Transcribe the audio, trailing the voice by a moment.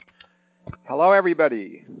Hello,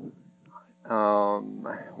 everybody.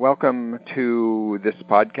 Welcome to this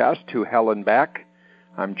podcast, To Hell and Back.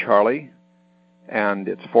 I'm Charlie, and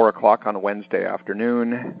it's 4 o'clock on a Wednesday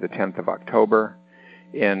afternoon, the 10th of October,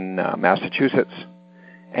 in Massachusetts.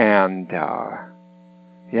 And I'm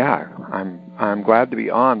glad to be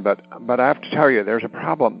on, but I have to tell you, there's a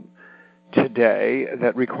problem today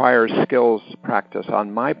that requires skills practice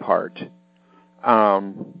on my part.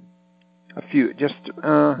 A few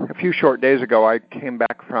short days ago, I came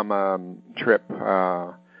back from a trip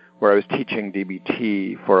where I was teaching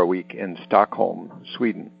DBT for a week in Stockholm,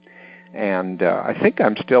 Sweden. And I think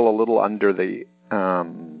I'm still a little under the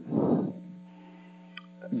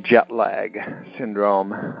jet lag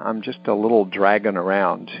syndrome. I'm just a little dragging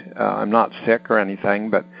around. I'm not sick or anything,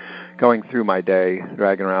 but going through my day,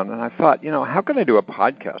 dragging around. And I thought, how can I do a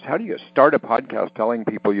podcast? How do you start a podcast telling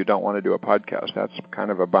people you don't want to do a podcast? That's kind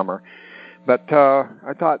of a bummer. But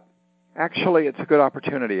I thought, actually, it's a good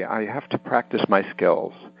opportunity. I have to practice my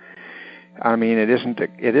skills. I mean, it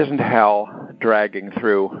isn't hell dragging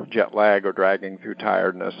through jet lag or dragging through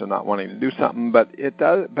tiredness and not wanting to do something, but it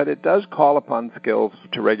does call upon skills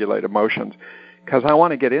to regulate emotions because I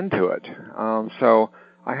want to get into it. So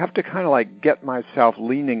I have to kind of get myself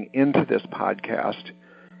leaning into this podcast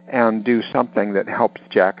and do something that helps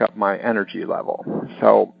jack up my energy level.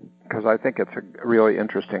 So, because I think it's a really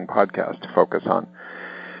interesting podcast to focus on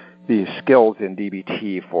the skills in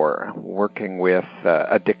DBT for working with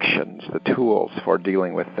addictions, the tools for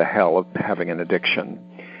dealing with the hell of having an addiction.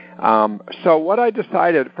 So what I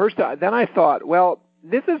decided, then I thought, well,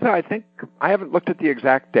 this is, I think, I haven't looked at the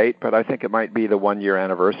exact date, but I think it might be the 1-year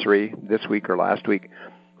anniversary this week or last week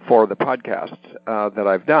for the podcasts that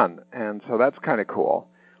I've done. And so that's kind of cool.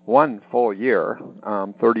 1 full year,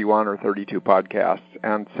 31 or 32 podcasts.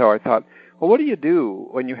 And so I thought, well, what do you do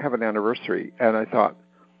when you have an anniversary? And I thought,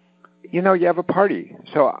 you have a party.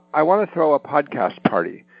 So I want to throw a podcast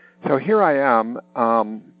party. So here I am,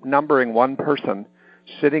 numbering one person,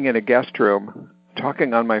 sitting in a guest room,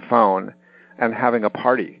 talking on my phone, and having a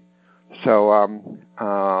party. So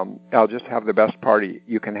I'll just have the best party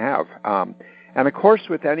you can have. And of course,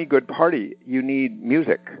 with any good party, you need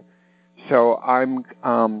music. So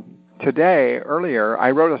earlier,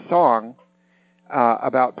 I wrote a song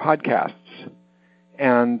about podcasts.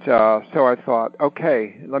 And so I thought,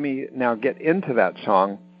 okay, let me now get into that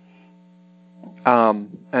song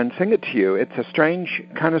and sing it to you. It's a strange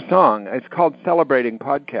kind of song. It's called Celebrating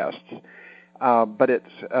Podcasts. But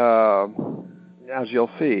it's, as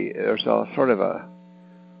you'll see, there's a sort of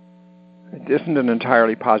it isn't an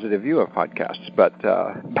entirely positive view of podcasts, but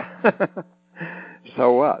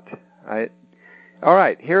so what? Right? All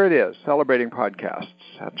right, here it is, Celebrating Podcasts.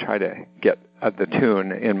 I'll try to get the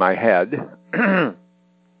tune in my head.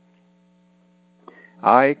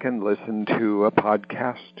 I can listen to a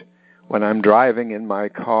podcast when I'm driving in my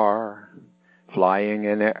car, flying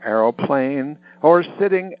in an aeroplane, or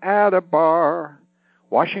sitting at a bar,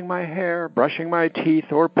 washing my hair, brushing my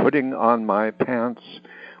teeth, or putting on my pants.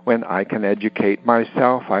 When I can educate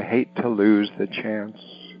myself, I hate to lose the chance.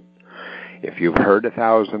 If you've heard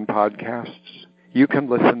 1,000 podcasts, you can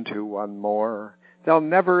listen to one more. They'll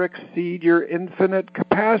never exceed your infinite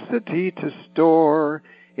capacity to store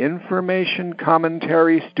information,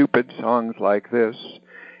 commentary, stupid songs like this,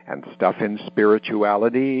 and stuff in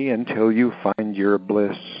spirituality until you find your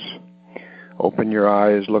bliss. Open your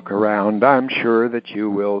eyes, look around, I'm sure that you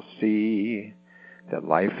will see that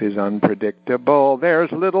life is unpredictable.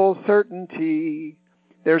 There's little certainty.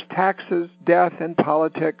 There's taxes, death, and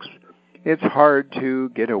politics. It's hard to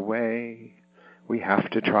get away. We have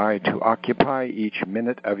to try to occupy each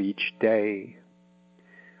minute of each day.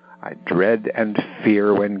 I dread and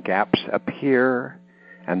fear when gaps appear,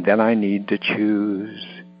 and then I need to choose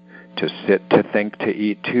to sit, to think, to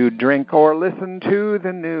eat, to drink, or listen to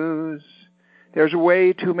the news. There's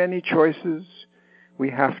way too many choices.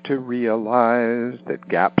 We have to realize that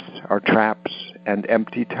gaps are traps, and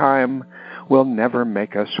empty time will never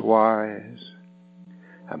make us wise.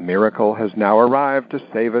 A miracle has now arrived to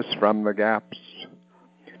save us from the gaps.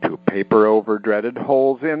 To paper over dreaded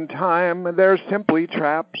holes in time, they're simply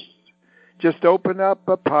traps. Just open up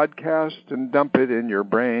a podcast and dump it in your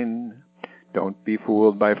brain. Don't be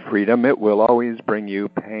fooled by freedom, it will always bring you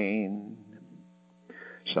pain.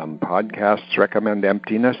 Some podcasts recommend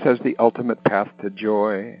emptiness as the ultimate path to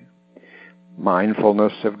joy.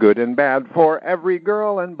 Mindfulness of good and bad for every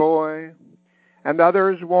girl and boy. And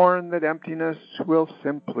others warn that emptiness will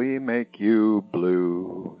simply make you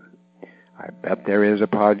blue. I bet there is a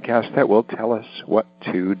podcast that will tell us what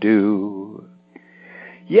to do.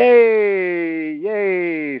 Yay!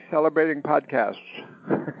 Yay! Celebrating podcasts.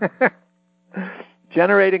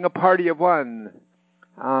 generating a party of one.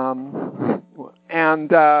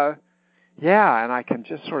 And I can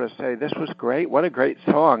just sort of say, this was great. What a great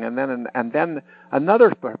song. And then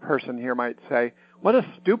another person here might say, what a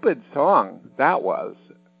stupid song that was.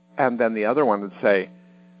 And then the other one would say,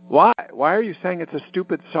 why? Why are you saying it's a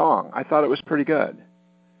stupid song? I thought it was pretty good.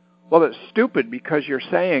 Well, it's stupid because you're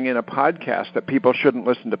saying in a podcast that people shouldn't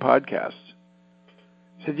listen to podcasts.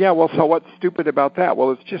 I said, yeah, well, so what's stupid about that?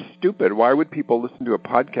 Well, it's just stupid. Why would people listen to a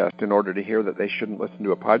podcast in order to hear that they shouldn't listen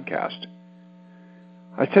to a podcast?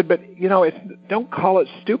 I said, but, don't call it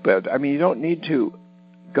stupid. I mean, you don't need to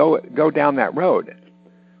go down that road.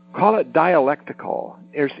 Call it dialectical.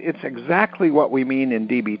 It's exactly what we mean in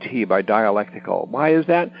DBT by dialectical. Why is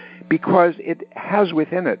that? Because it has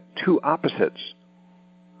within it two opposites,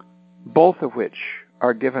 both of which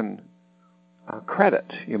are given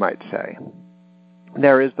credit, you might say.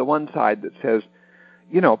 There is the one side that says,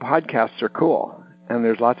 podcasts are cool, and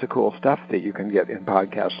there's lots of cool stuff that you can get in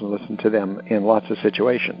podcasts and listen to them in lots of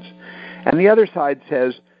situations. And the other side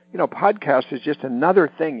says, podcast is just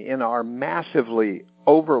another thing in our massively,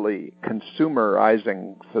 overly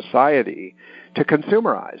consumerizing society to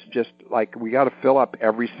consumerize. Just like we got to fill up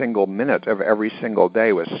every single minute of every single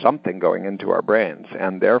day with something going into our brains,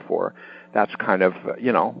 and therefore that's kind of,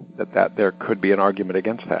 that there could be an argument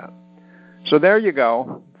against that. So there you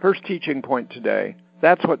go. First teaching point today.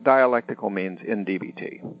 That's what dialectical means in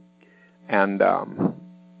DBT. And,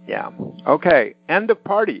 Okay, end of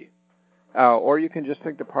party. Or you can just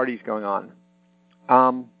think the party's going on.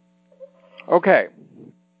 Okay.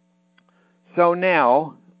 So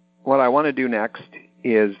now, what I want to do next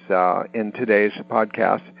is, in today's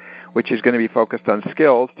podcast, which is going to be focused on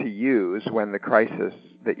skills to use when the crisis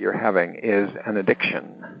that you're having is an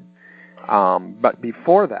addiction. But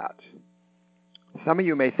before that, some of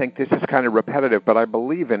you may think this is kind of repetitive, but I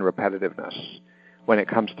believe in repetitiveness when it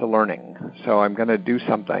comes to learning. So I'm going to do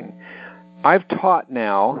something. I've taught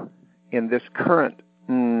now, in this current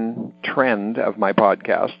trend of my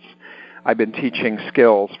podcasts, I've been teaching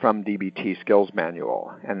skills from DBT Skills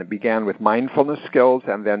Manual. And it began with mindfulness skills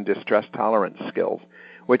and then distress tolerance skills,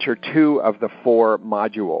 which are two of the four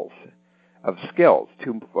modules of skills,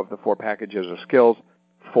 two of the four packages of skills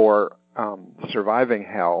for surviving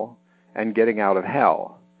hell and getting out of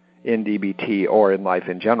hell in DBT or in life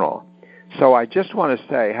in general. So I just want to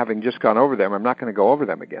say, having just gone over them, I'm not going to go over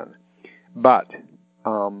them again, but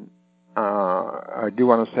I do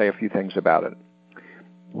want to say a few things about it.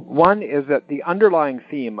 One is that the underlying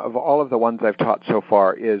theme of all of the ones I've taught so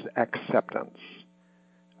far is acceptance.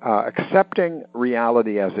 Accepting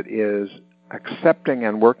reality as it is, accepting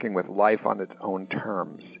and working with life on its own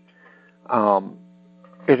terms.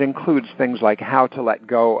 It includes things like how to let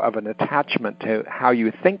go of an attachment to how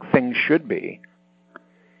you think things should be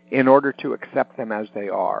in order to accept them as they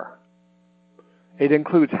are. It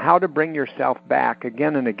includes how to bring yourself back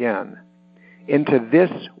again and again into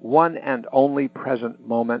this one and only present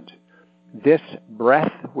moment, this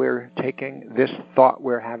breath we're taking, this thought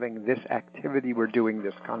we're having, this activity we're doing,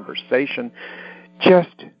 this conversation.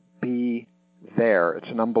 Just be there. It's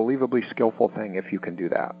an unbelievably skillful thing if you can do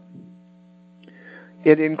that.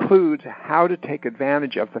 It includes how to take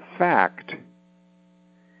advantage of the fact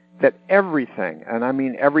that everything, and I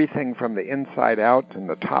mean everything from the inside out and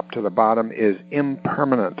the top to the bottom, is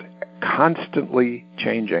impermanent, constantly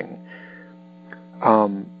changing,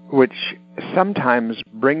 which sometimes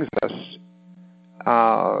brings us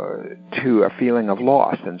to a feeling of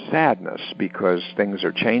loss and sadness because things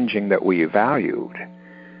are changing that we valued.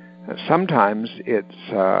 Sometimes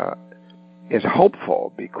it's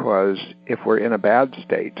hopeful because if we're in a bad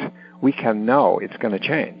state, we can know it's going to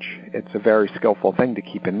change. It's a very skillful thing to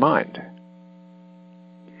keep in mind.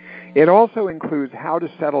 It also includes how to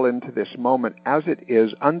settle into this moment as it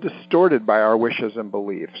is, undistorted by our wishes and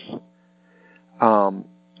beliefs,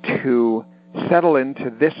 to settle into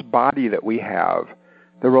this body that we have,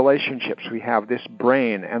 the relationships we have, this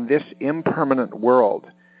brain, and this impermanent world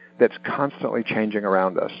that's constantly changing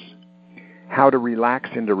around us. How to relax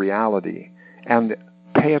into reality and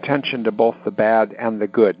pay attention to both the bad and the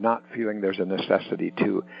good, not feeling there's a necessity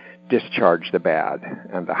to discharge the bad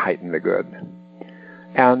and to heighten the good.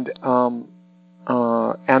 And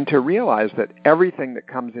to realize that everything that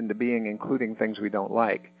comes into being, including things we don't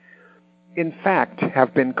like, in fact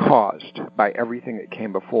have been caused by everything that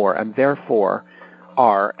came before and therefore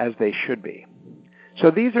are as they should be.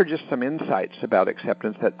 So these are just some insights about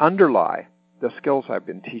acceptance that underlie the skills I've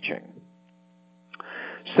been teaching.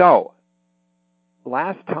 So,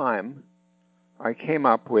 last time I came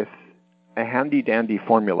up with a handy-dandy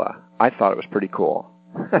formula. I thought it was pretty cool.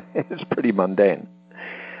 It's pretty mundane.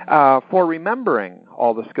 for remembering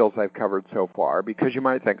all the skills I've covered so far, because you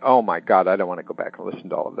might think, oh my God, I don't want to go back and listen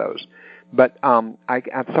to all of those. But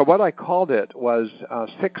so what I called it was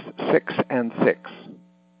 6, 6, and 6.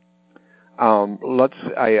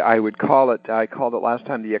 I called it last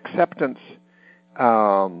time the acceptance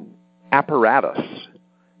apparatus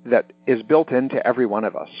that is built into every one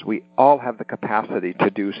of us. We all have the capacity to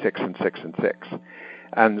do 6 and 6 and 6.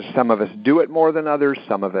 And some of us do it more than others.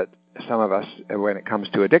 Some of us, when it comes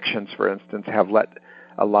to addictions, for instance, have let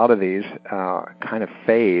a lot of these kind of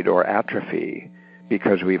fade or atrophy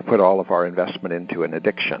because we've put all of our investment into an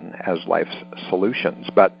addiction as life's solutions.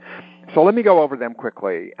 So let me go over them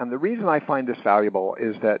quickly. And the reason I find this valuable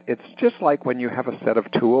is that it's just like when you have a set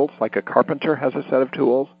of tools, like a carpenter has a set of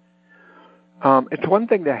tools. It's one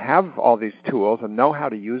thing to have all these tools and know how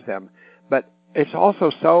to use them, but it's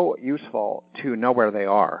also so useful to know where they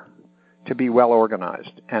are, to be well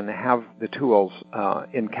organized and have the tools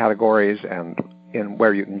in categories and in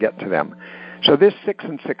where you can get to them. So this 6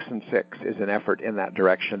 and 6 and 6 is an effort in that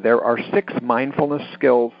direction. There are 6 mindfulness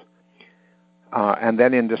skills, and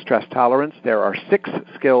then in distress tolerance, there are 6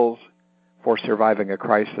 skills for surviving a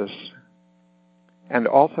crisis. And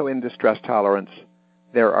also in distress tolerance,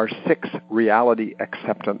 there are 6 reality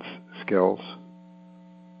acceptance skills.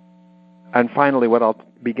 And finally, what I'll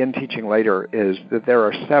begin teaching later is that there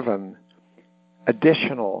are 7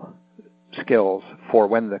 additional skills for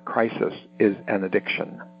when the crisis is an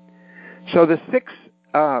addiction. So the 6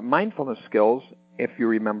 mindfulness skills, if you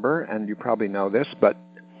remember, and you probably know this, but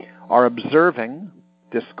are observing,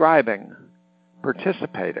 describing,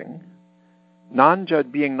 participating,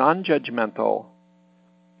 being non-judgmental,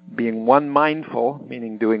 being one-mindful,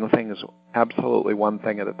 meaning doing things absolutely one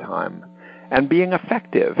thing at a time, and being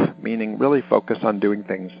effective, meaning really focus on doing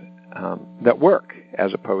things that work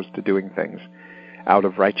as opposed to doing things out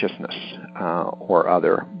of righteousness or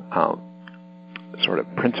other sort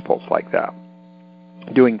of principles like that,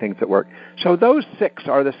 doing things that work. So those 6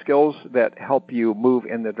 are the skills that help you move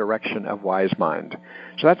in the direction of wise mind.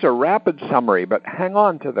 So that's a rapid summary, but hang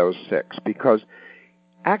on to those 6, because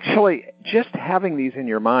actually just having these in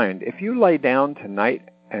your mind, if you lay down tonight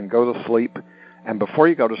and go to sleep, and before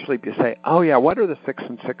you go to sleep you say, oh yeah, what are the 6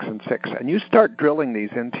 and 6 and 6? And you start drilling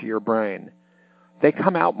these into your brain, they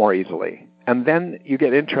come out more easily. And then you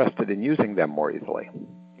get interested in using them more easily.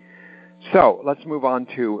 So let's move on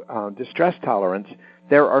to distress tolerance.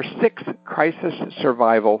 There are 6 crisis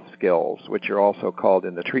survival skills, which are also called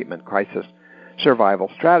in the treatment crisis survival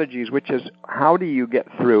strategies, which is how do you get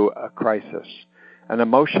through a crisis, an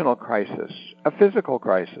emotional crisis, a physical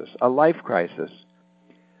crisis, a life crisis,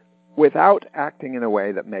 without acting in a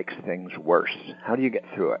way that makes things worse. How do you get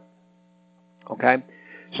through it? Okay?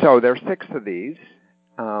 So there are 6 of these.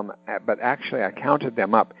 But actually I counted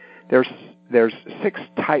them up. There's 6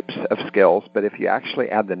 types of skills, but if you actually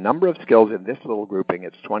add the number of skills in this little grouping,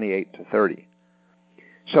 it's 28 to 30.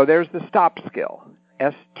 So there's the stop skill,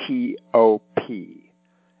 S-T-O-P.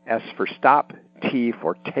 S for stop, T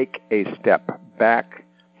for take a step back,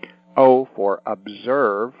 O for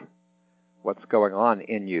observe what's going on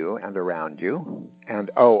in you and around you,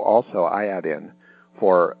 and O also I add in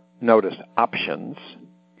for notice options,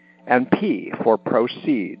 and P for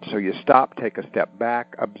proceed. So you stop, take a step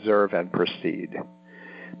back, observe, and proceed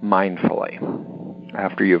mindfully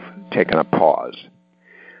after you've taken a pause.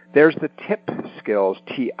 There's the TIP skills,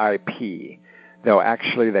 T-I-P, though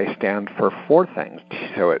actually they stand for 4 things.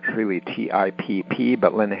 So it's really T-I-P-P,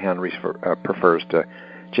 but Linehan prefers to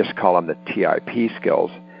just call them the TIP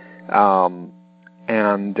skills.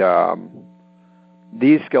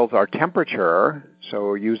 These skills are temperature,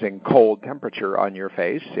 so using cold temperature on your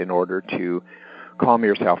face in order to calm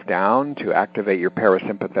yourself down, to activate your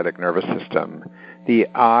parasympathetic nervous system. The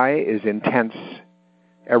I is intense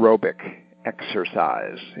aerobic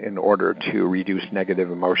exercise in order to reduce negative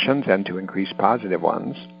emotions and to increase positive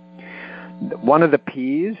ones. One of the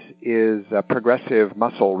P's is progressive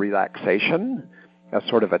muscle relaxation, a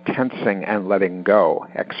sort of a tensing and letting go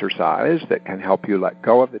exercise that can help you let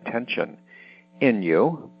go of the tension in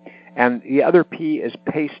you. And the other P is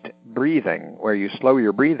paced breathing, where you slow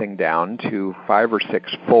your breathing down to 5 or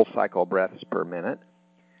 6 full cycle breaths per minute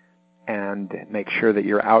and make sure that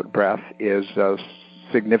your out breath is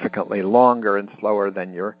significantly longer and slower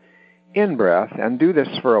than your in breath, and do this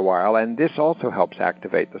for a while. And this also helps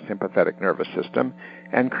activate the sympathetic nervous system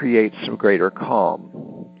and create some greater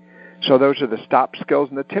calm. So those are the stop skills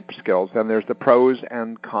and the tip skills. Then there's the pros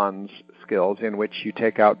and cons skills, in which you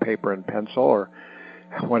take out paper and pencil or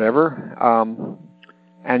whatever,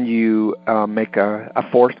 and you make a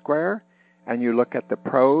 4 square, and you look at the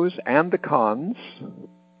pros and the cons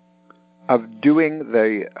of doing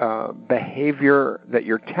the behavior that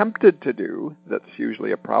you're tempted to do, that's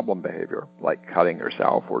usually a problem behavior, like cutting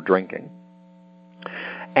yourself or drinking,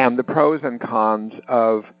 and the pros and cons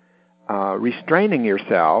of restraining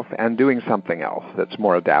yourself and doing something else that's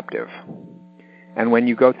more adaptive. And when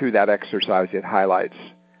you go through that exercise, it highlights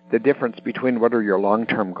the difference between what are your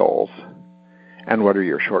long-term goals and what are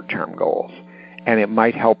your short-term goals. And it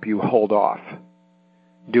might help you hold off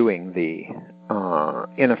doing the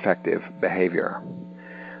ineffective behavior.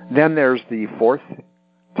 Then there's the fourth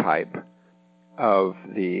type of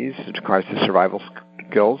these crisis survival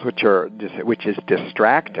skills, which is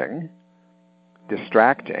distracting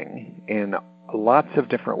in lots of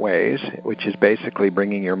different ways, which is basically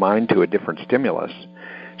bringing your mind to a different stimulus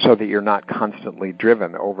so that you're not constantly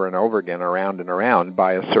driven over and over again, around and around,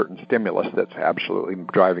 by a certain stimulus that's absolutely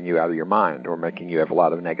driving you out of your mind or making you have a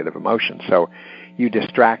lot of negative emotions. So you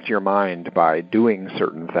distract your mind by doing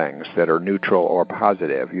certain things that are neutral or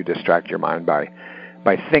positive. You distract your mind by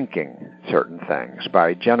thinking certain things,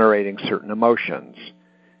 by generating certain emotions.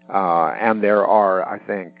 And there are, I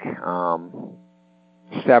think,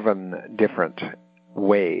 7 different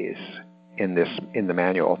ways in the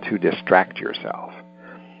manual to distract yourself.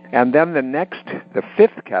 And then the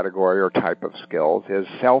 5th category or type of skills is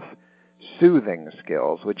self-soothing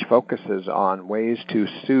skills, which focuses on ways to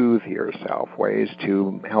soothe yourself, ways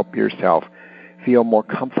to help yourself feel more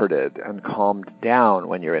comforted and calmed down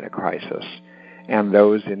when you're in a crisis. And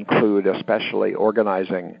those include especially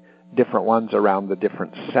organizing different ones around the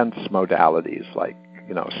different sense modalities, like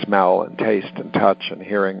smell and taste and touch and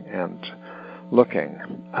hearing and looking.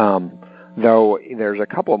 Though there's a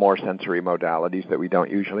couple more sensory modalities that we don't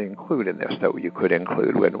usually include in this that you could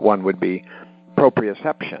include. One would be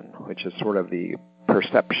proprioception, which is sort of the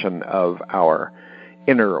perception of our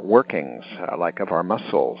inner workings, like of our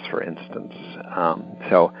muscles, for instance.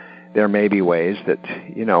 So there may be ways that,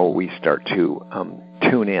 we start to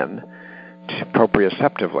tune in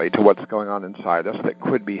proprioceptively to what's going on inside us that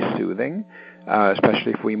could be soothing,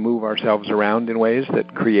 especially if we move ourselves around in ways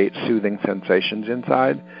that create soothing sensations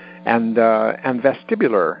inside. And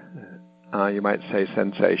vestibular, you might say,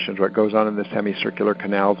 sensations, what goes on in the semicircular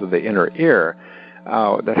canals of the inner ear,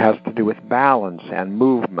 that has to do with balance and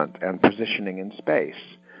movement and positioning in space.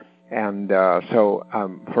 And so,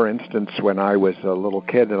 for instance, when I was a little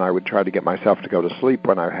kid and I would try to get myself to go to sleep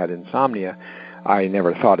when I had insomnia, I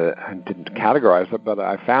never thought it, I didn't categorize it, but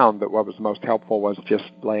I found that what was most helpful was just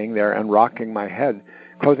laying there and rocking my head,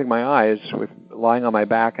 closing my eyes, lying on my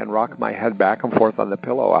back and rock my head back and forth on the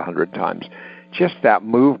pillow 100 times. Just that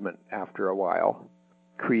movement, after a while,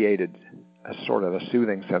 created a sort of a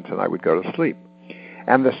soothing sense, and I would go to sleep.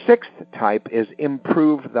 And the 6th type is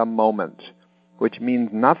improve the moment, which means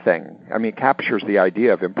nothing. I mean, it captures the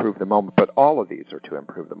idea of improve the moment, but all of these are to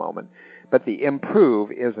improve the moment. But the improve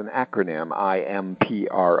is an acronym,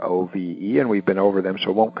 IMPROVE, and we've been over them, so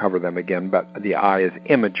we won't cover them again, but the I is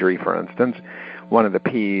imagery, for instance. One of the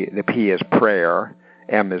P is prayer,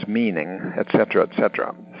 M is meaning, etc.,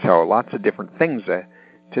 etc. So lots of different things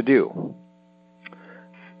to do.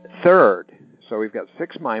 3rd, so we've got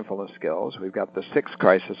 6 mindfulness skills, we've got the 6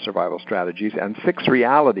 crisis survival strategies, and 6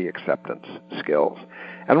 reality acceptance skills.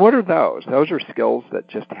 And what are those? Those are skills that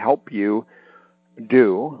just help you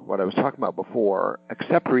do what I was talking about before.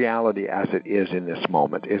 Accept reality as it is in this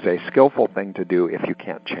moment is a skillful thing to do if you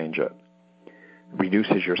can't change it.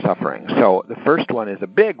 Reduces your suffering. So the first one is a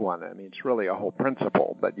big one. I mean, it's really a whole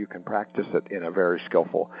principle, but you can practice it in a very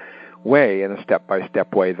skillful way, in a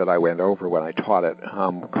step-by-step way that I went over when I taught it,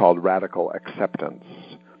 called radical acceptance.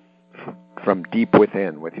 From deep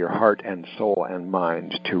within, with your heart and soul and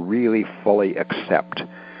mind, to really fully accept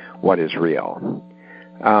what is real.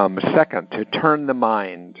 Second, to turn the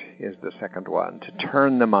mind is the second one, to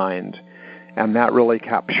turn the mind. And that really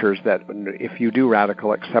captures that if you do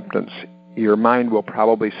radical acceptance, your mind will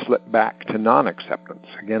probably slip back to non-acceptance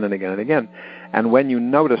again and again and again. And when you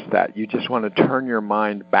notice that, you just want to turn your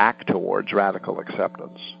mind back towards radical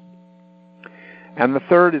acceptance. And the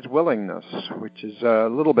third is willingness, which is a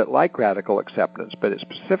little bit like radical acceptance, but it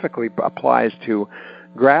specifically applies to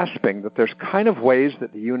grasping that there's kind of ways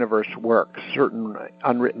that the universe works, certain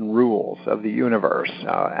unwritten rules of the universe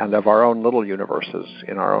and of our own little universes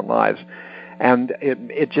in our own lives. And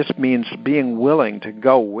it just means being willing to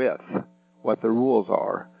go with what the rules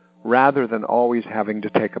are, rather than always having to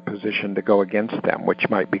take a position to go against them, which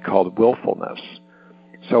might be called willfulness.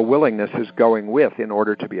 So willingness is going with in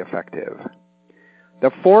order to be effective. The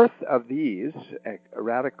 4th of these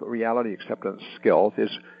radical reality acceptance skills is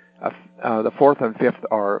the 4th and 5th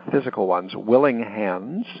are physical ones. Willing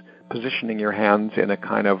hands, positioning your hands in a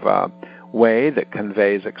kind of way that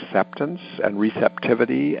conveys acceptance and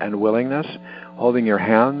receptivity and willingness, holding your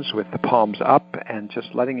hands with the palms up and just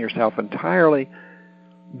letting yourself entirely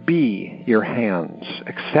be your hands,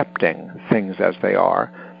 accepting things as they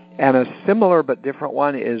are. And a similar but different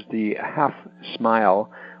one is the half smile,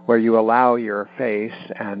 where you allow your face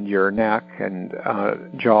and your neck and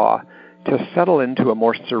jaw to settle into a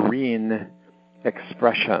more serene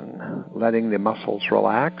expression, letting the muscles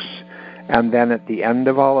relax. And then at the end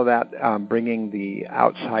of all of that, bringing the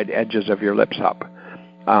outside edges of your lips up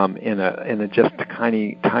in a just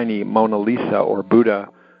tiny Mona Lisa or Buddha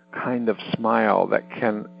kind of smile that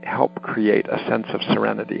can help create a sense of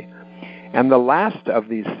serenity. And the last of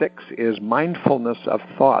these 6 is mindfulness of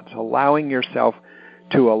thoughts, allowing yourself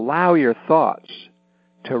to allow your thoughts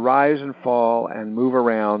to rise and fall and move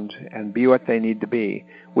around and be what they need to be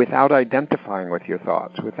without identifying with your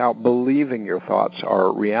thoughts, without believing your thoughts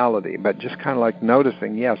are reality, but just kind of like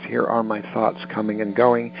noticing, yes, here are my thoughts coming and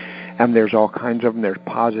going, and there's all kinds of them. There's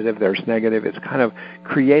positive, there's negative. It's kind of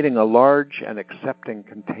creating a large and accepting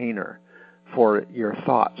container for your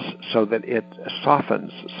thoughts so that it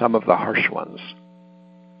softens some of the harsh ones.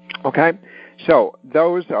 Okay? So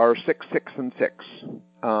those are 6, 6, and 6.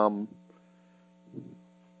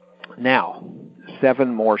 Now,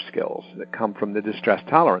 7 more skills that come from the distress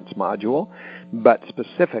tolerance module, but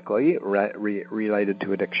specifically related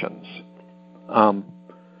to addictions.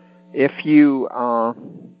 If you,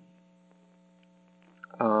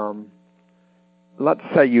 let's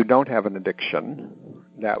say you don't have an addiction,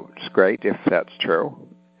 that's great if that's true.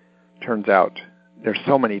 Turns out there's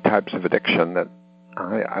so many types of addiction that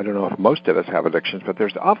I don't know if most of us have addictions, but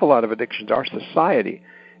there's an awful lot of addictions. Our society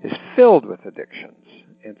is filled with addictions.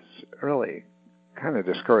 It's really kind of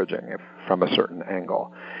discouraging from a certain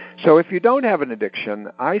angle. So if you don't have an addiction,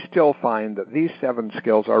 I still find that these 7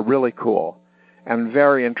 skills are really cool and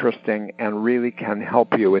very interesting and really can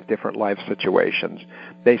help you with different life situations.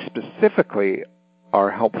 They specifically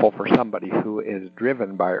are helpful for somebody who is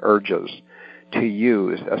driven by urges to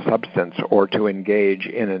use a substance or to engage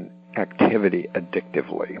in an activity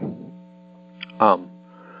addictively.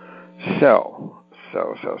 So,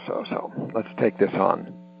 let's take this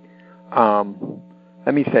on.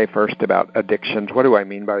 Let me say first about addictions. What do I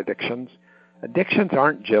mean by addictions? Addictions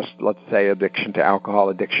aren't just, let's say, addiction to alcohol,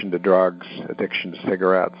 addiction to drugs, addiction to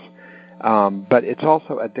cigarettes, but it's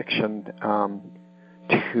also addiction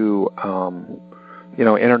to,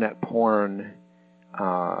 internet porn,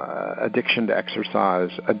 addiction to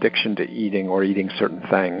exercise, addiction to eating or eating certain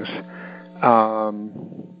things,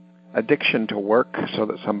 addiction to work so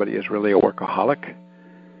that somebody is really a workaholic,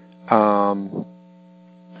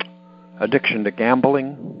 addiction to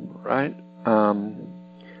gambling, right?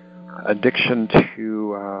 Addiction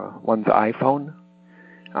to one's iPhone.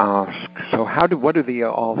 So what do they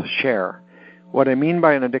all share? What I mean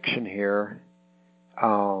by an addiction here,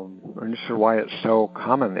 and this is why it's so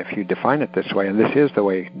common if you define it this way, and this is the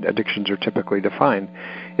way addictions are typically defined,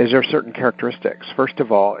 is there are certain characteristics. First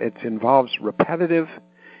of all, it involves repetitive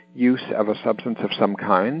use of a substance of some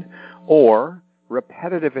kind or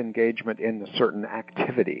repetitive engagement in a certain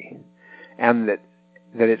activity, and that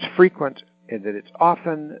it's frequent, that it's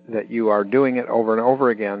often, that you are doing it over and over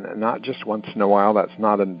again, and not just once in a while. That's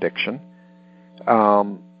not an addiction.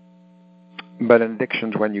 But an addiction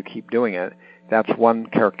is when you keep doing it. That's one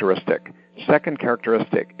characteristic. Second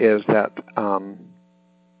characteristic is that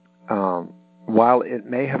while it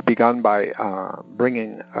may have begun by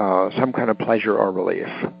bringing some kind of pleasure or relief,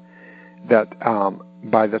 that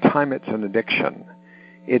by the time it's an addiction,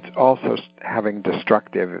 it's also having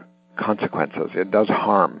destructive consequences. It does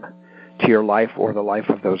harm to your life or the life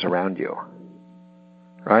of those around you,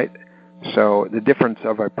 right? So the difference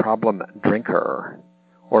of a problem drinker,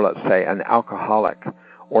 or let's say an alcoholic,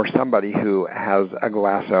 or somebody who has a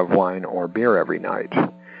glass of wine or beer every night,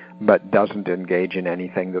 but doesn't engage in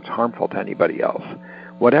anything that's harmful to anybody else.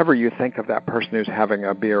 Whatever you think of that person who's having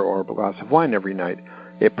a beer or a glass of wine every night,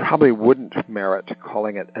 it probably wouldn't merit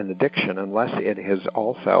calling it an addiction unless it is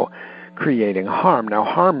also creating harm. Now,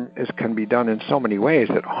 harm can be done in so many ways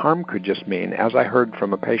that harm could just mean, as I heard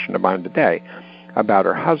from a patient of mine today about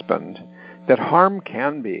her husband, that harm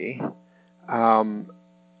can be,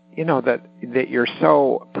 that you're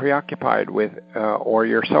so preoccupied with, or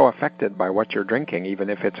you're so affected by what you're drinking,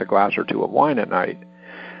 even if it's a glass or two of wine at night,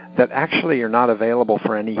 that actually you're not available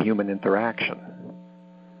for any human interaction.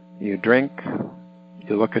 You drink,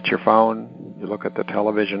 you look at your phone, you look at the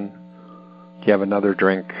television, you have another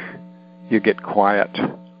drink, you get quiet,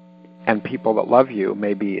 and people that love you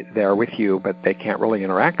may be there with you, but they can't really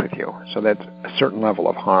interact with you. So that's a certain level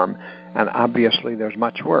of harm, and obviously there's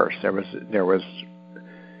much worse. There was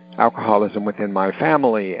alcoholism within my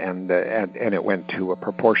family, and it went to a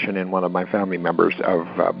proportion in one of my family members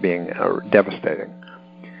of being devastating.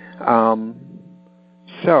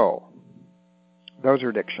 So, those are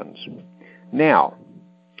addictions. Now,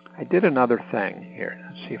 I did another thing here.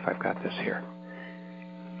 Let's see if I've got this here.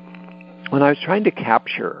 When I was trying to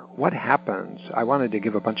capture what happens, I wanted to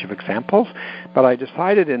give a bunch of examples, but I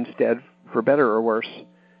decided instead, for better or worse,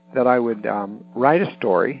 that I would write a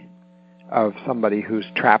story of somebody who's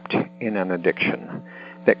trapped in an addiction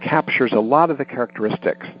that captures a lot of the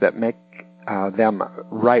characteristics that make them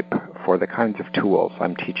ripe for the kinds of tools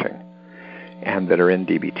I'm teaching and that are in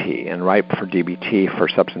DBT, and ripe for DBT for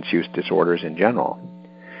substance use disorders in general.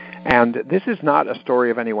 And this is not a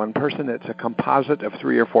story of any one person. It's a composite of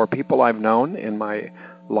 3 or 4 people I've known in my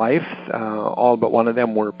life. All but one of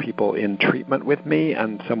them were people in treatment with me,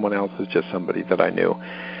 and someone else is just somebody that I knew.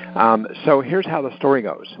 So here's how the story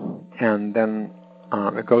goes. And then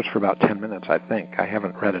it goes for about 10 minutes, I think. I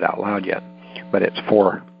haven't read it out loud yet, but it's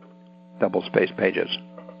 4 double-spaced pages.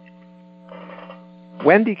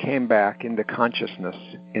 Wendy came back into consciousness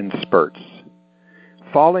in spurts,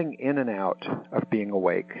 falling in and out of being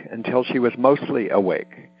awake until she was mostly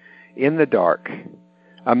awake, in the dark,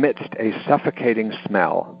 amidst a suffocating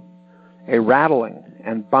smell, a rattling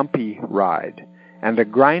and bumpy ride, and a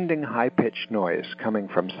grinding high-pitched noise coming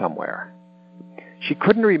from somewhere. She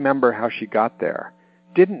couldn't remember how she got there,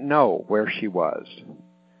 didn't know where she was.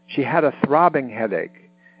 She had a throbbing headache,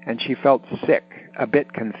 and she felt sick, a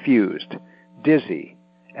bit confused, dizzy,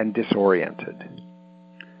 and disoriented.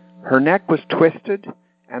 Her neck was twisted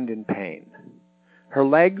and in pain. Her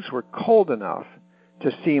legs were cold enough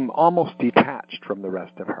to seem almost detached from the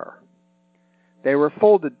rest of her. They were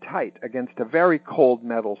folded tight against a very cold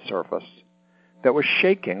metal surface that was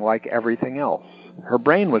shaking like everything else. Her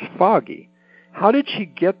brain was foggy. How did she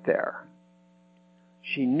get there?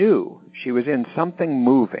 She knew she was in something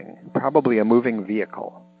moving, probably a moving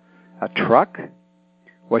vehicle. A truck?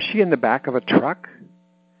 Was she in the back of a truck?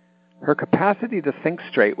 Her capacity to think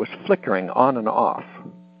straight was flickering on and off.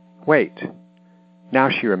 Wait. Now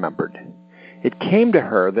she remembered. It came to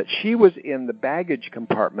her that she was in the baggage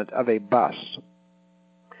compartment of a bus,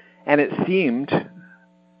 and it seemed,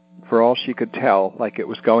 for all she could tell, like it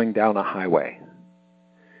was going down a highway.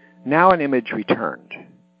 Now an image returned.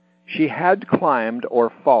 She had climbed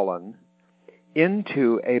or fallen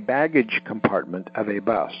into a baggage compartment of a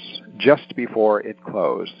bus just before it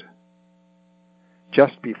closed,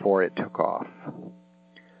 just before it took off,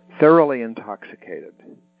 thoroughly intoxicated,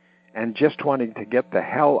 and just wanting to get the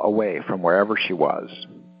hell away from wherever she was.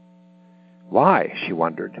 Why, she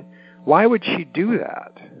wondered. Why would she do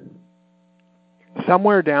that?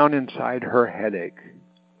 Somewhere down inside her headache,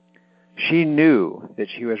 she knew that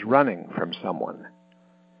she was running from someone.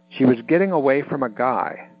 She was getting away from a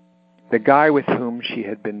guy, the guy with whom she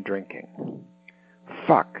had been drinking.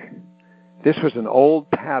 Fuck. This was an old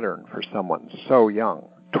pattern for someone so young,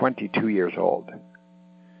 22 years old.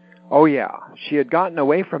 Oh yeah, she had gotten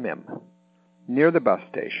away from him near the bus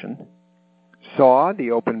station, saw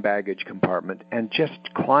the open baggage compartment, and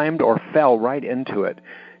just climbed or fell right into it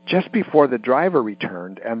just before the driver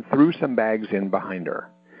returned and threw some bags in behind her.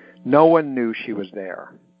 No one knew she was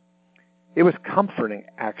there. It was comforting,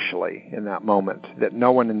 actually, in that moment, that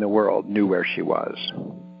no one in the world knew where she was.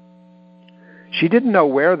 She didn't know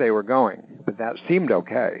where they were going, but that seemed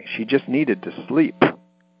okay. She just needed to sleep.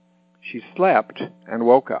 She slept and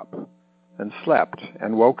woke up, and slept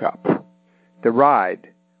and woke up. The ride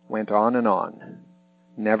went on,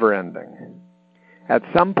 never ending. At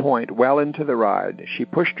some point well into the ride, she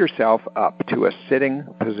pushed herself up to a sitting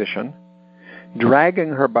position, dragging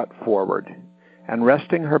her butt forward and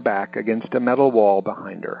resting her back against a metal wall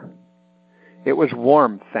behind her. It was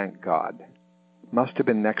warm, thank God. Must have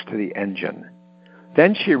been next to the engine.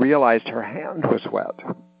 Then she realized her hand was wet,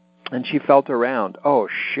 and she felt around. Oh,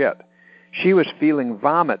 shit. She was feeling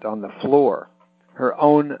vomit on the floor, her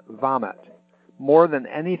own vomit. More than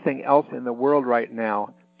anything else in the world right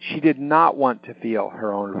now, she did not want to feel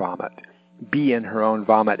her own vomit, be in her own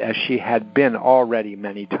vomit, as she had been already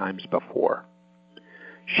many times before.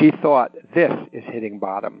 She thought, this is hitting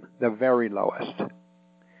bottom, the very lowest.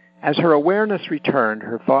 As her awareness returned,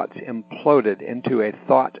 her thoughts imploded into a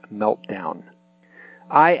thought meltdown.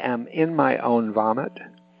 I am in my own vomit.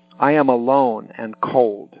 I am alone and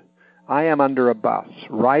cold. I am under a bus,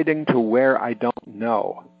 riding to where I don't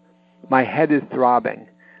know. My head is throbbing.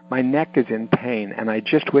 My neck is in pain, and I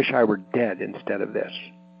just wish I were dead instead of this.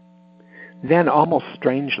 Then, almost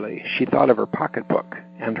strangely, she thought of her pocketbook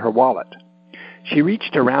and her wallet. She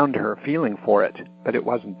reached around her, feeling for it, but it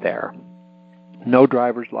wasn't there. No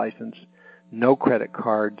driver's license, no credit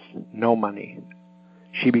cards, no money.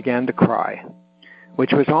 She began to cry,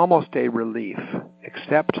 which was almost a relief,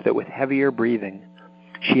 except that with heavier breathing,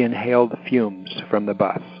 she inhaled fumes from the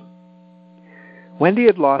bus. Wendy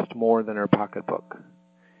had lost more than her pocketbook.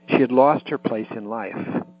 She had lost her place in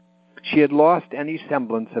life. She had lost any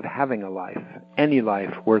semblance of having a life, any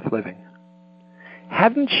life worth living.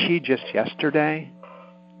 Hadn't she just yesterday,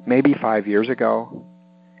 maybe 5 years ago,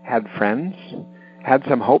 had friends, had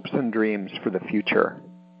some hopes and dreams for the future,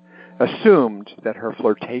 assumed that her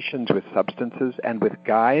flirtations with substances and with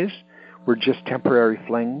guys were just temporary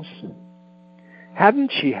flings?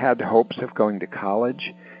 Hadn't she had hopes of going to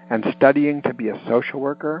college and studying to be a social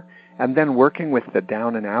worker and then working with the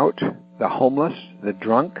down and out, the homeless, the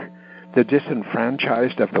drunk, the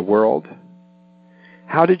disenfranchised of the world?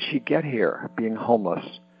 How did she get here, being homeless,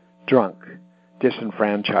 drunk,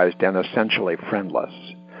 disenfranchised, and essentially friendless?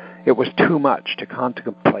 It was too much to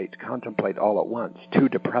contemplate all at once, too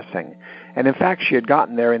depressing. And in fact, she had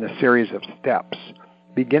gotten there in a series of steps,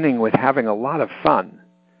 beginning with having a lot of fun,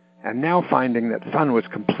 and now finding that fun was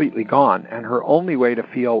completely gone, and her only way to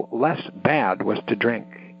feel less bad was to drink.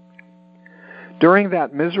 During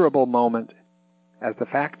that miserable moment, as the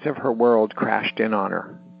facts of her world crashed in on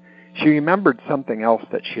her, she remembered something else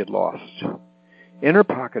that she had lost. In her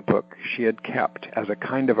pocketbook, she had kept, as a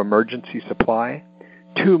kind of emergency supply,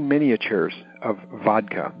 2 miniatures of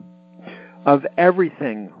vodka. Of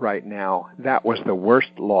everything right now, that was the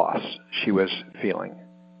worst loss she was feeling.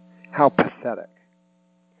 How pathetic.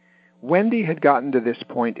 Wendy had gotten to this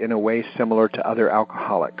point in a way similar to other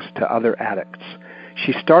alcoholics, to other addicts.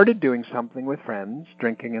 She started doing something with friends,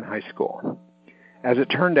 drinking in high school. As it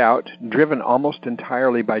turned out, driven almost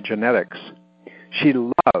entirely by genetics, she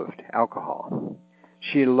loved alcohol.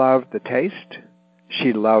 She loved the taste.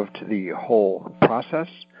 She loved the whole process.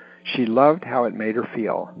 She loved how it made her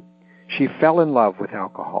feel. She fell in love with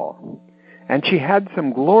alcohol. And she had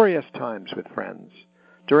some glorious times with friends,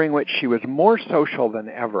 during which she was more social than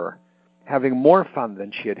ever, having more fun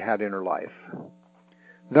than she had had in her life.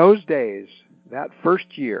 Those days, that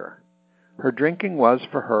first year, her drinking was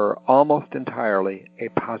for her almost entirely a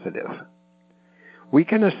positive. We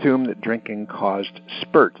can assume that drinking caused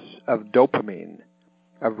spurts of dopamine,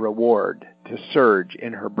 of reward, to surge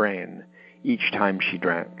in her brain each time she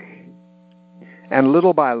drank. And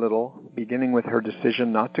little by little, beginning with her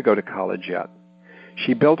decision not to go to college yet,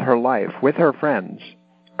 she built her life with her friends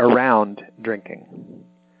around drinking.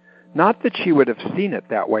 Not that she would have seen it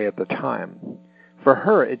that way at the time. For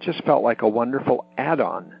her, it just felt like a wonderful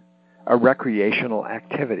add-on, a recreational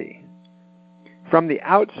activity. From the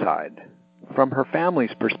outside, from her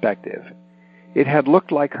family's perspective, it had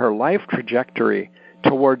looked like her life trajectory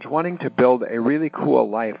towards wanting to build a really cool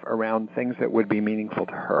life around things that would be meaningful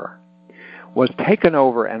to her was taken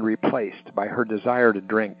over and replaced by her desire to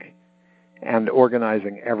drink and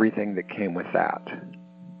organizing everything that came with that.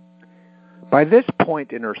 By this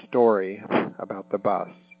point in her story about the bus,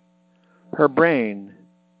 her brain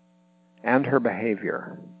and her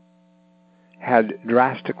behavior had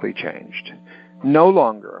drastically changed. No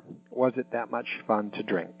longer was it that much fun to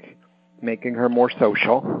drink, making her more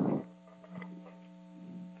social,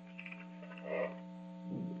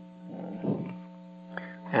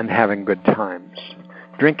 and having good times.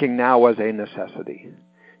 Drinking now was a necessity.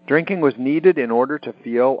 Drinking was needed in order to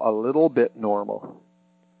feel a little bit normal.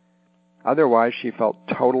 Otherwise, she felt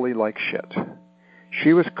totally like shit.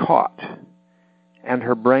 She was caught, and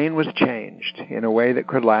her brain was changed in a way that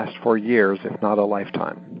could last for years, if not a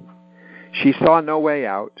lifetime. She saw no way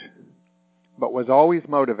out, but was always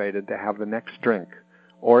motivated to have the next drink,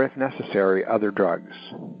 or if necessary, other drugs.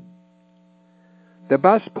 The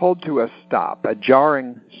bus pulled to a stop, a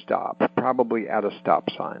jarring stop, probably at a stop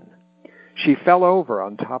sign. She fell over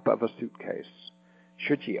on top of a suitcase.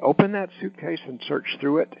 Should she open that suitcase and search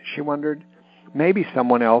through it, she wondered? Maybe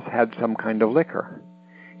someone else had some kind of liquor.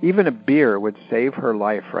 Even a beer would save her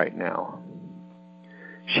life right now.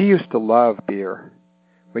 She used to love beer,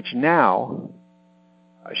 which now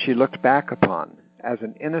she looked back upon as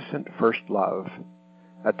an innocent first love,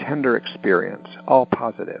 a tender experience, all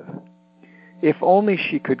positive. If only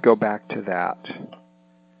she could go back to that.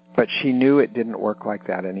 But she knew it didn't work like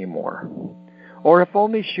that anymore. Or if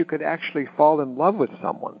only she could actually fall in love with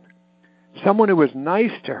someone who was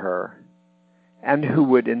nice to her and who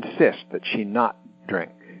would insist that she not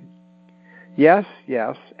drink. Yes,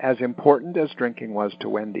 as important as drinking was to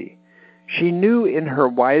Wendy, she knew in her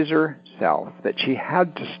wiser self that she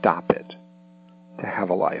had to stop it to have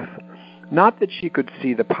a life. Not that she could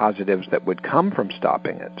see the positives that would come from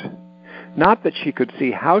stopping it. Not that she could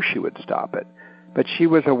see how she would stop it, but she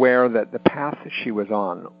was aware that the path she was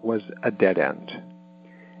on was a dead end.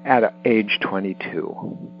 At age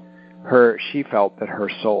 22, she felt that her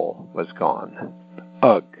soul was gone.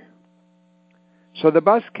 Ugh. So the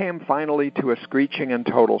bus came finally to a screeching and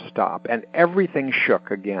total stop, and everything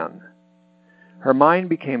shook again. Her mind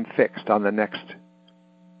became fixed on the next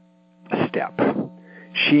step.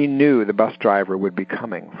 She knew the bus driver would be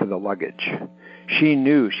coming for the luggage. She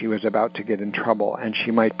knew she was about to get in trouble, and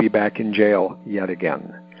she might be back in jail yet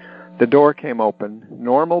again. The door came open.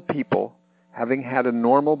 Normal people, having had a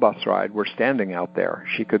normal bus ride, were standing out there.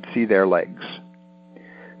 She could see their legs.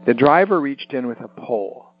 The driver reached in with a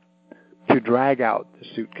pole to drag out the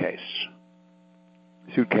suitcases.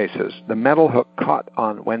 The metal hook caught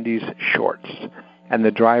on Wendy's shorts, and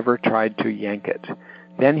the driver tried to yank it.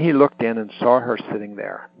 Then he looked in and saw her sitting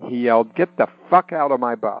there. He yelled, "Get the fuck out of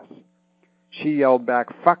my bus." She yelled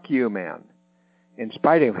back, "Fuck you, man," in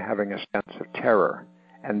spite of having a sense of terror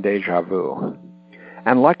and deja vu.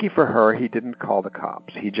 And lucky for her, he didn't call the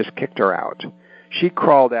cops. He just kicked her out. She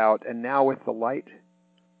crawled out, and now with the light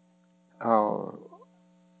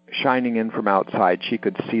shining in from outside, she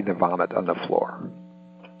could see the vomit on the floor.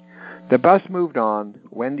 The bus moved on.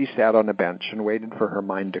 Wendy sat on a bench and waited for her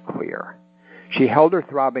mind to clear. She held her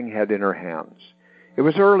throbbing head in her hands. It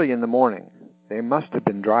was early in the morning. They must have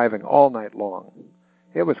been driving all night long.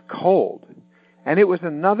 It was cold, and it was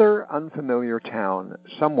another unfamiliar town,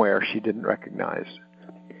 somewhere she didn't recognize.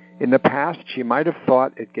 In the past, she might have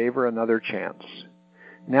thought it gave her another chance.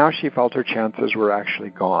 Now she felt her chances were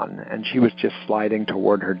actually gone, and she was just sliding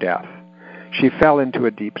toward her death. She fell into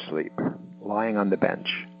a deep sleep, lying on the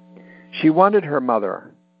bench. She wanted her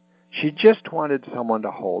mother. She just wanted someone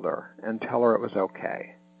to hold her and tell her it was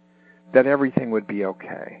okay, that everything would be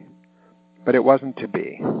okay. But it wasn't to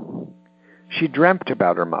be. She dreamt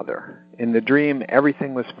about her mother. In the dream,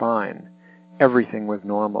 everything was fine. Everything was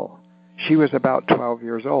normal. She was about 12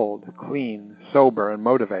 years old, clean, sober, and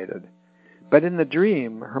motivated. But in the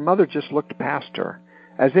dream, her mother just looked past her,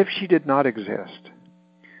 as if she did not exist.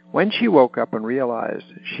 When she woke up and realized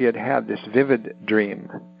she had had this vivid dream,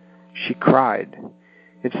 she cried.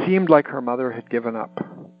 It seemed like her mother had given up,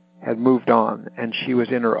 had moved on, and she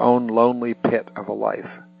was in her own lonely pit of a life.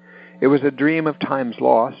 It was a dream of times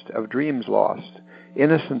lost, of dreams lost,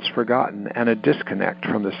 innocence forgotten, and a disconnect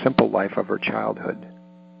from the simple life of her childhood.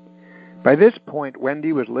 By this point,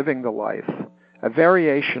 Wendy was living the life, a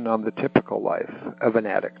variation on the typical life of an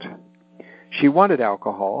addict. She wanted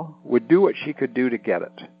alcohol, would do what she could do to get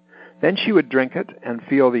it. Then she would drink it and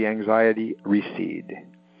feel the anxiety recede.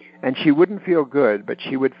 And she wouldn't feel good, but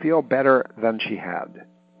she would feel better than she had.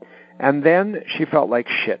 And then she felt like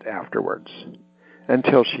shit afterwards,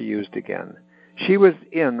 until she used again. She was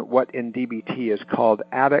in what in DBT is called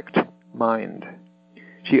addict mind.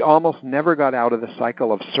 She almost never got out of the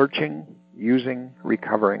cycle of searching, using,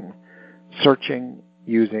 recovering. Searching,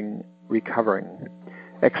 using, recovering,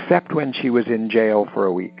 except when she was in jail for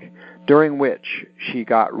a week, during which she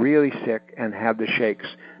got really sick and had the shakes,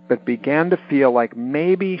 but began to feel like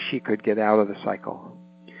maybe she could get out of the cycle.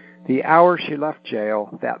 The hour she left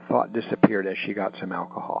jail, that thought disappeared as she got some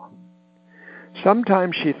alcohol.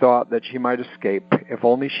 Sometimes she thought that she might escape if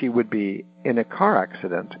only she would be in a car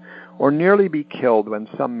accident or nearly be killed when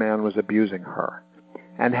some man was abusing her,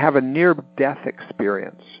 and have a near-death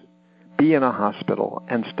experience, be in a hospital,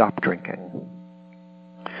 and stop drinking.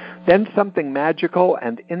 Then something magical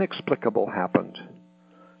and inexplicable happened.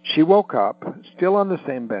 She woke up, still on the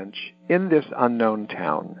same bench, in this unknown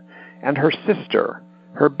town, and her sister,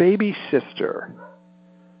 her baby sister,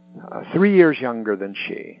 3 years younger than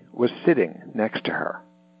she, was sitting next to her.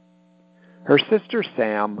 Her sister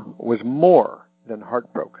Sam was more than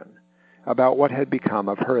heartbroken about what had become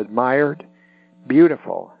of her admired,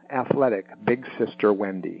 beautiful, athletic big sister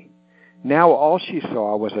Wendy. Now all she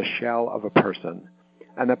saw was a shell of a person,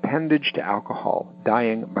 an appendage to alcohol,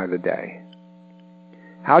 dying by the day.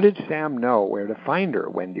 How did Sam know where to find her,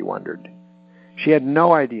 Wendy wondered. She had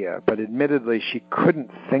no idea, but admittedly she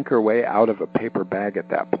couldn't think her way out of a paper bag at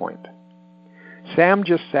that point. Sam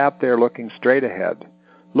just sat there looking straight ahead,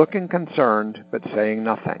 looking concerned but saying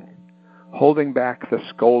nothing, holding back the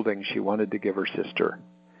scolding she wanted to give her sister,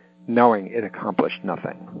 knowing it accomplished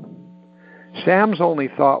nothing. Sam's only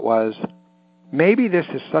thought was, maybe this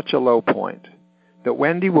is such a low point that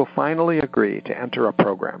Wendy will finally agree to enter a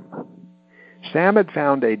program. Sam had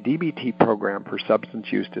found a DBT program for substance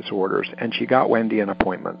use disorders, and she got Wendy an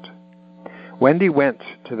appointment. Wendy went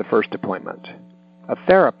to the first appointment. A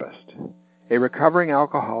therapist, a recovering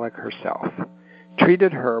alcoholic herself,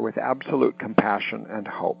 treated her with absolute compassion and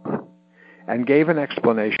hope, and gave an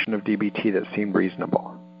explanation of DBT that seemed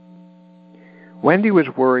reasonable. Wendy was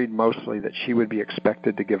worried mostly that she would be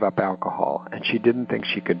expected to give up alcohol, and she didn't think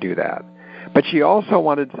she could do that. But she also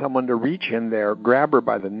wanted someone to reach in there, grab her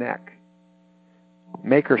by the neck,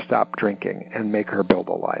 make her stop drinking, and make her build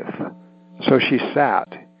a life. So she sat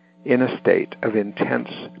in a state of intense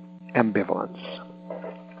ambivalence.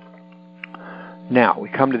 Now, we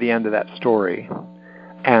come to the end of that story,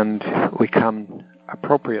 and we come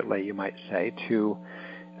appropriately, you might say, to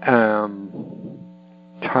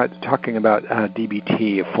talking about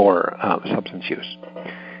DBT for substance use.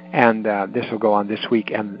 And this will go on this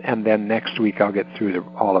week, and then next week I'll get through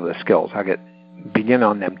all of the skills. I'll begin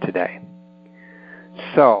on them today.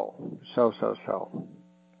 So.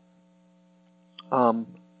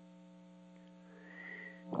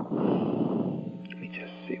 Let me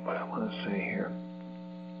just see what I want to say here.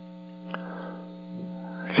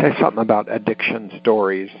 Say something about addiction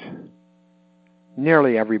stories.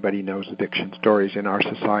 Nearly everybody knows addiction stories in our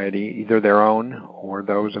society, either their own or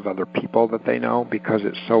those of other people that they know, because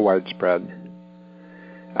it's so widespread.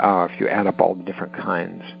 If you add up all the different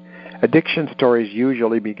kinds. Addiction stories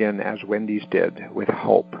usually begin as Wendy's did, with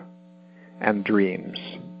hope and dreams,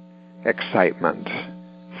 excitement,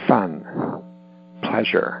 fun,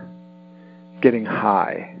 pleasure, getting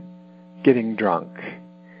high, getting drunk,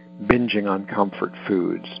 binging on comfort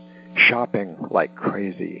foods, shopping like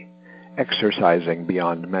crazy, exercising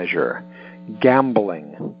beyond measure,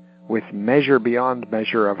 gambling with measure beyond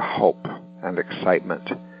measure of hope and excitement,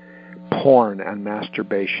 porn and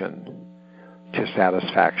masturbation to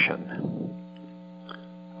satisfaction,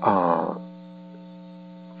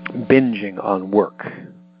 binging on work,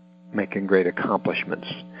 making great accomplishments,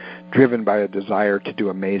 driven by a desire to do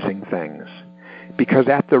amazing things. Because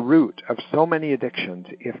at the root of so many addictions,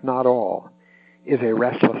 if not all, is a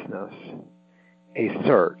restlessness, a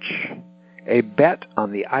search, a bet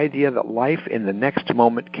on the idea that life in the next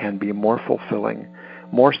moment can be more fulfilling,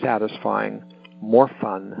 more satisfying, more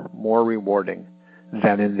fun, more rewarding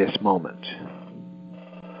than in this moment.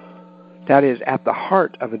 That is, at the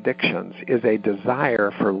heart of addictions is a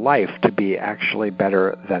desire for life to be actually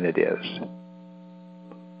better than it is.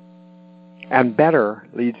 And better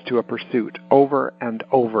leads to a pursuit over and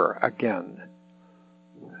over again,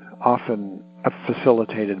 often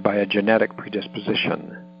facilitated by a genetic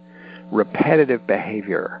predisposition, repetitive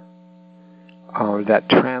behavior that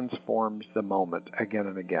transforms the moment again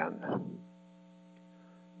and again.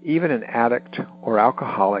 Even an addict or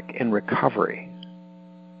alcoholic in recovery,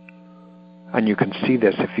 and you can see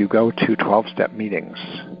this if you go to 12-step meetings,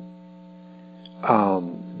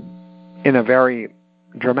 in a very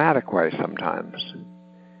dramatic way sometimes,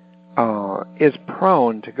 is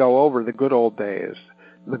prone to go over the good old days,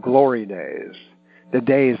 the glory days, the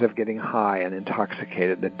days of getting high and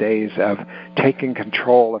intoxicated, the days of taking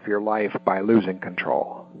control of your life by losing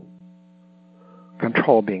control.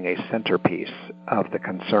 Control being a centerpiece of the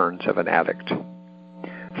concerns of an addict,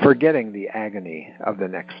 forgetting the agony of the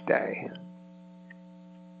next day.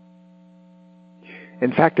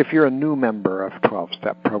 In fact, if you're a new member of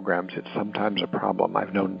 12-step programs, it's sometimes a problem.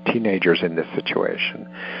 I've known teenagers in this situation,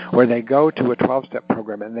 where they go to a 12-step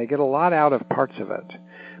program and they get a lot out of parts of it.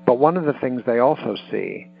 But one of the things they also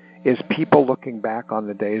see is people looking back on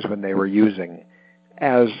the days when they were using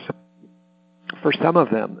as, for some of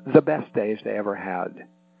them, the best days they ever had.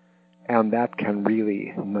 And that can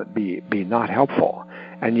really be not helpful.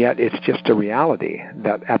 And yet it's just a reality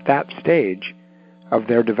that at that stage of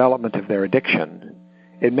their development of their addiction,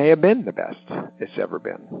 it may have been the best it's ever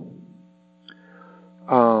been.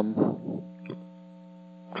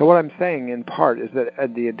 So what I'm saying in part is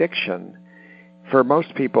that the addiction, for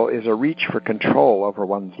most people, is a reach for control over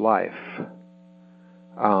one's life.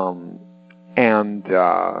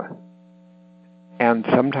 And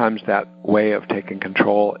sometimes that way of taking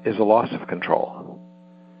control is a loss of control.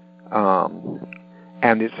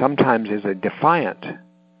 And it sometimes is a defiant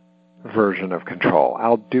version of control.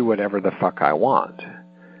 I'll do whatever the fuck I want.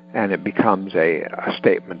 And it becomes a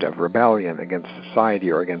statement of rebellion against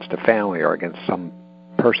society or against a family or against some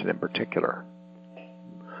person in particular.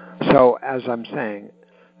 So, as I'm saying,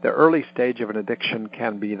 the early stage of an addiction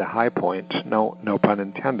can be the high point, no pun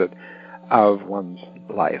intended, of one's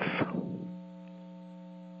life.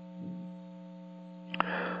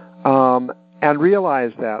 And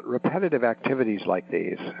realize that repetitive activities like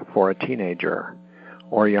these for a teenager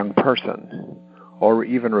or a young person, or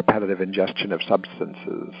even repetitive ingestion of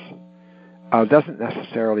substances, doesn't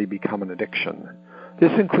necessarily become an addiction.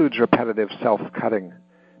 This includes repetitive self-cutting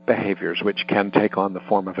behaviors, which can take on the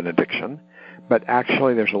form of an addiction. But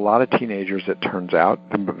actually, there's a lot of teenagers, it turns out,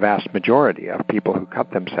 the vast majority of people who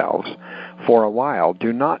cut themselves for a while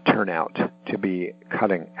do not turn out to be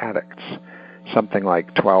cutting addicts. something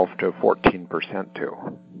like 12 to 14%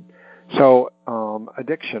 do. So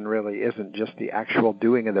addiction really isn't just the actual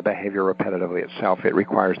doing of the behavior repetitively itself. It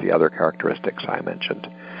requires the other characteristics I mentioned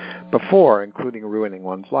before, including ruining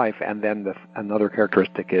one's life. And then another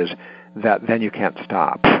characteristic is that then you can't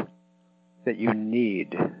stop, that you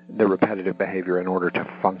need the repetitive behavior in order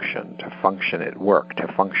to function at work,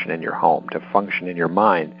 to function in your home, to function in your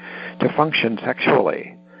mind, to function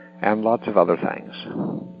sexually, and lots of other things.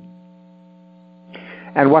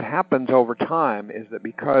 And what happens over time is that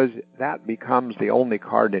because that becomes the only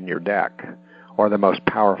card in your deck, or the most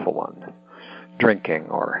powerful one, drinking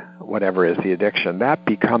or whatever is the addiction, that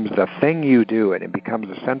becomes the thing you do, and it becomes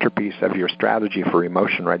the centerpiece of your strategy for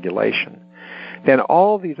emotion regulation. Then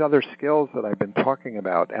all these other skills that I've been talking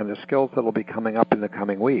about, and the skills that will be coming up in the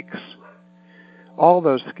coming weeks, all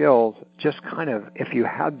those skills just kind of, if you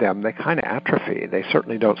had them, they kind of atrophy. They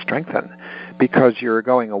certainly don't strengthen, because you're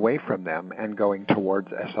going away from them and going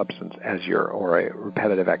towards a substance or a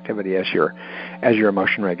repetitive activity as your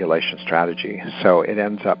emotion regulation strategy. So it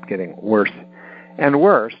ends up getting worse and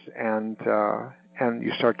worse, and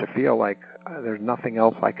you start to feel like there's nothing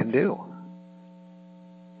else I can do.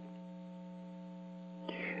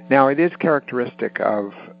 Now, it is characteristic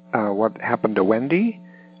of what happened to Wendy,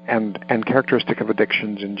 and characteristic of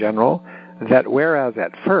addictions in general, that whereas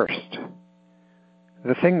at first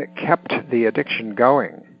the thing that kept the addiction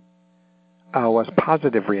going was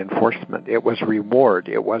positive reinforcement, it was reward,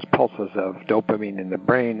 it was pulses of dopamine in the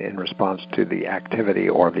brain in response to the activity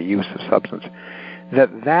or the use of substance,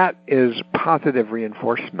 that is positive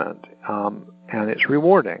reinforcement, and it's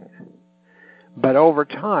rewarding. But over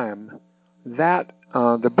time, that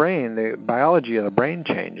the brain, the biology of the brain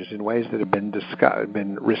changes in ways that have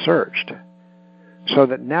been researched, so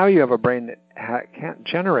that now you have a brain that can't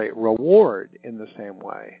generate reward in the same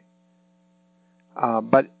way.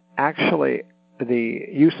 But actually, the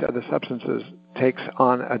use of the substances takes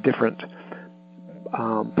on a different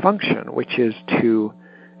function, which is to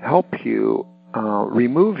help you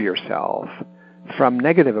remove yourself from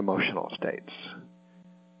negative emotional states,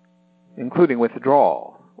 including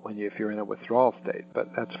withdrawal. If you're in a withdrawal state, but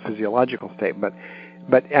that's a physiological state.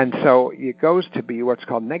 And so it goes to be what's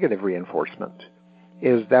called negative reinforcement.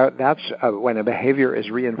 That's when a behavior is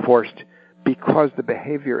reinforced because the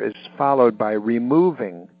behavior is followed by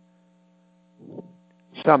removing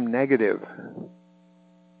some negative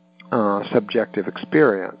subjective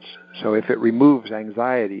experience. So if it removes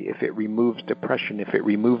anxiety, if it removes depression, if it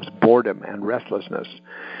removes boredom and restlessness,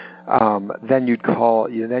 then you'd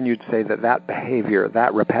say that behavior,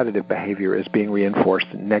 that repetitive behavior, is being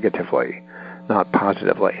reinforced negatively, not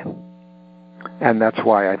positively. And that's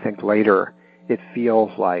why I think later it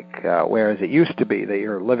feels like, whereas it used to be that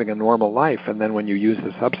you're living a normal life, and then when you use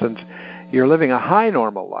the substance, you're living a high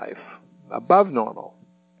normal life, above normal.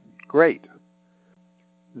 Great.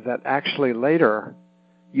 That actually later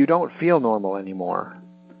you don't feel normal anymore.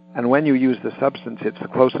 And when you use the substance, it's the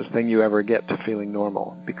closest thing you ever get to feeling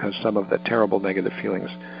normal, because some of the terrible negative feelings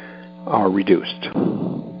are reduced.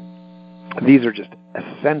 These are just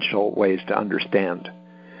essential ways to understand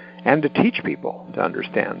and to teach people to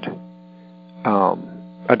understand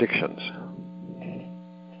addictions.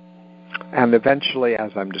 And eventually,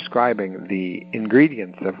 as I'm describing, the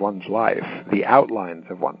ingredients of one's life, the outlines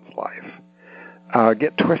of one's life,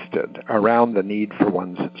 get twisted around the need for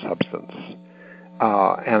one's substance.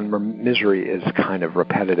 And misery is kind of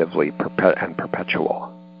repetitively and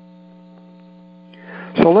perpetual.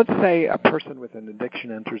 So let's say a person with an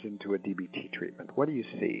addiction enters into a DBT treatment. What do you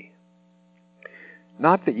see?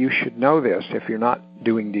 Not that you should know this if you're not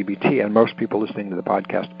doing DBT, and most people listening to the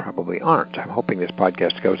podcast probably aren't. I'm hoping this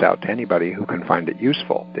podcast goes out to anybody who can find it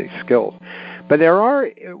useful, these skills. But there are,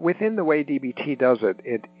 within the way DBT does it,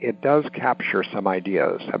 it does capture some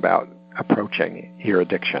ideas about approaching your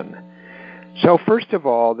addiction. So first of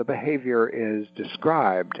all, the behavior is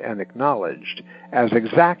described and acknowledged as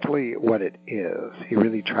exactly what it is. You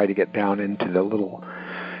really try to get down into the little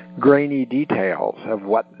grainy details of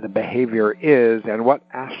what the behavior is and what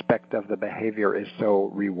aspect of the behavior is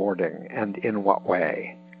so rewarding and in what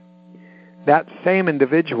way. That same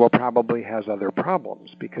individual probably has other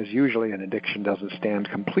problems, because usually an addiction doesn't stand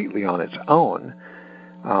completely on its own.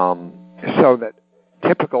 So that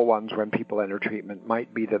typical ones when people enter treatment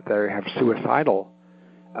might be that they have suicidal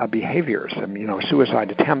behaviors,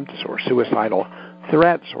 suicide attempts or suicidal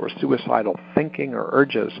threats or suicidal thinking or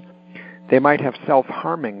urges. They might have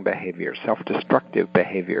self-harming behaviors, self-destructive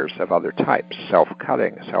behaviors of other types,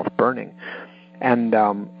 self-cutting, self-burning, and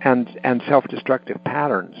self-destructive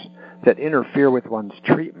patterns that interfere with one's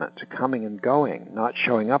treatment, coming and going, not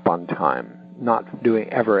showing up on time, not doing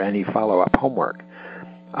ever any follow-up homework.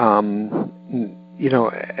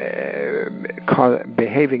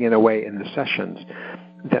 Behaving in a way in the sessions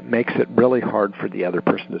that makes it really hard for the other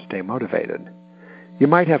person to stay motivated. You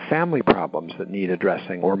might have family problems that need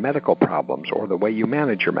addressing, or medical problems, or the way you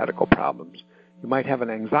manage your medical problems. You might have an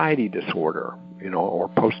anxiety disorder, or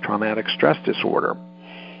post-traumatic stress disorder.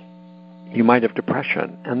 You might have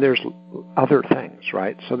depression, and there's other things,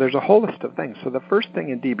 right? So there's a whole list of things. So the first thing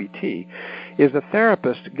in DBT is the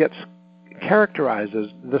therapist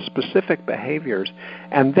characterizes the specific behaviors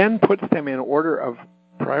and then puts them in order of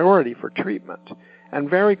priority for treatment. And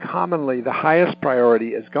very commonly, the highest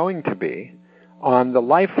priority is going to be on the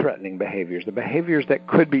life-threatening behaviors, the behaviors that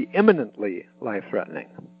could be imminently life-threatening.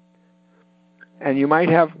 And you might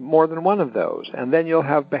have more than one of those. And then you'll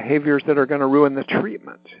have behaviors that are going to ruin the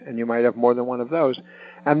treatment, and you might have more than one of those.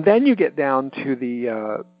 And then you get down to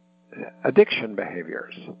the addiction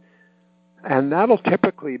behaviors. And that'll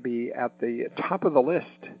typically be at the top of the list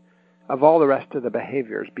of all the rest of the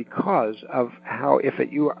behaviors, because of how, if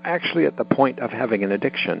you are actually at the point of having an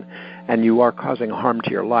addiction and you are causing harm to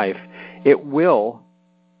your life, it will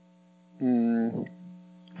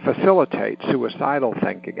facilitate suicidal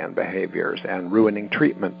thinking and behaviors, and ruining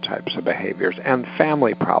treatment types of behaviors, and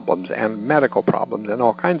family problems, and medical problems, and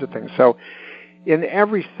all kinds of things. So in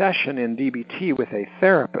every session in DBT with a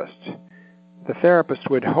therapist, the therapist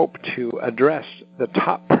would hope to address the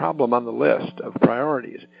top problem on the list of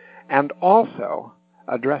priorities, and also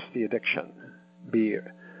address the addiction, be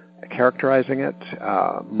characterizing it,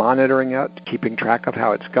 monitoring it, keeping track of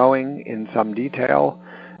how it's going in some detail,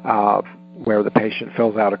 where the patient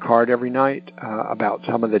fills out a card every night about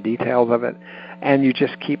some of the details of it, and you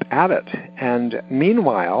just keep at it. And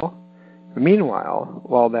meanwhile,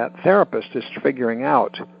 while that therapist is figuring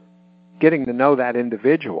out, getting to know that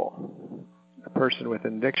individual, a person with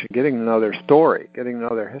an addiction, getting to know their story, getting to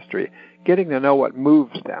know their history, getting to know what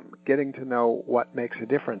moves them, getting to know what makes a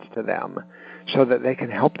difference to them, so that they can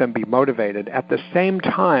help them be motivated. At the same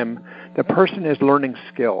time, the person is learning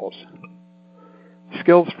skills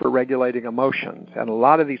for regulating emotions. And a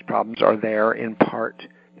lot of these problems are there in part,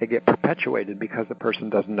 they get perpetuated because the person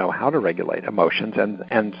doesn't know how to regulate emotions,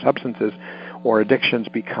 and substances or addictions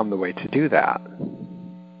become the way to do that.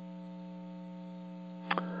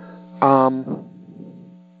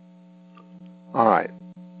 All right.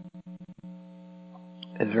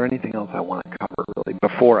 Is there anything else I want to cover, really,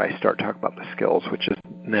 before I start talking about the skills, which is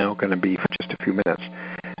now going to be for just a few minutes?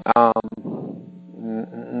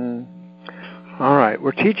 All right,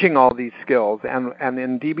 we're teaching all these skills, and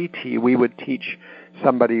in DBT we would teach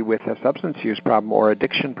somebody with a substance use problem or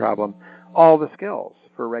addiction problem all the skills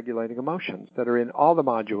for regulating emotions that are in all the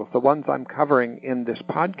modules. The ones I'm covering in this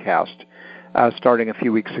podcast, starting a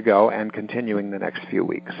few weeks ago and continuing the next few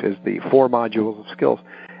weeks, is the 4 modules of skills.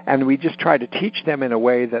 And we just try to teach them in a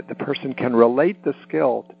way that the person can relate the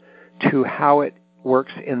skill to how it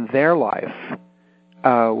works in their life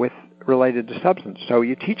related to substance. So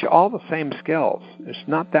you teach all the same skills. It's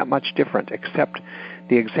not that much different, except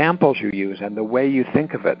the examples you use and the way you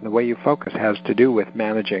think of it and the way you focus has to do with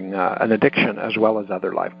managing an addiction as well as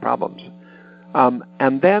other life problems.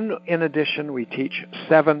 And then, in addition, we teach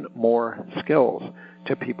 7 more skills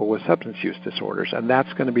to people with substance use disorders, and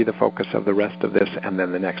that's going to be the focus of the rest of this and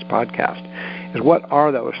then the next podcast, is what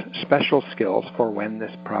are those special skills for when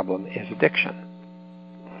this problem is addiction.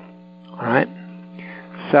 All right?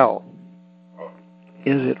 So,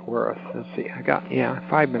 is it worth, let's see, I got,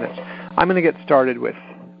 5 minutes. I'm going to get started with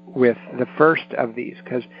the first of these,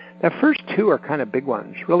 because the first 2 are kind of big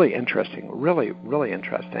ones, really interesting, really, really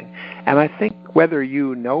interesting. And I think whether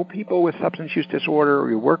you know people with substance use disorder, or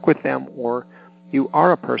you work with them, or you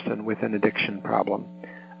are a person with an addiction problem,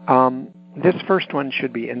 this first one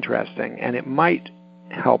should be interesting, and it might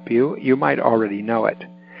help you. You might already know it.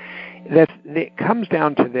 It comes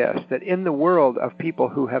down to this, that in the world of people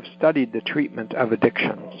who have studied the treatment of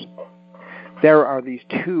addictions, there are these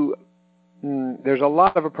 2, there's a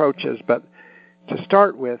lot of approaches, but to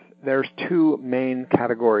start with, there's 2 main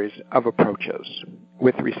categories of approaches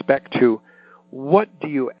with respect to what do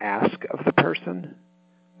you ask of the person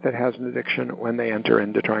that has an addiction when they enter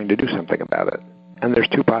into trying to do something about it. And there's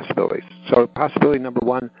 2 possibilities. So possibility number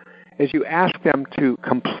 1 is you ask them to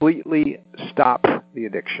completely stop the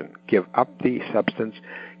addiction, give up the substance,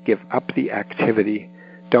 give up the activity,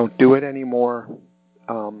 don't do it anymore,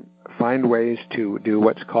 find ways to do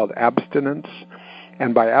what's called abstinence.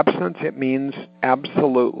 And by abstinence, it means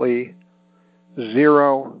absolutely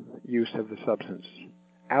 0 use of the substance,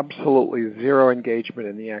 absolutely 0 engagement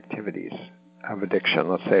in the activities of addiction.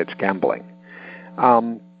 Let's say it's gambling.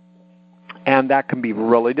 And that can be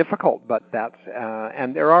really difficult, but that's,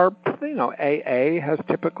 and there are, AA has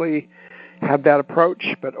typically had that approach,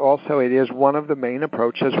 but also it is one of the main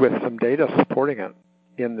approaches with some data supporting it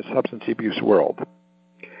in the substance abuse world.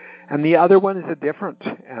 And the other one is a different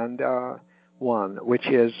one, which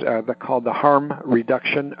is called the harm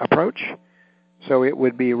reduction approach. So it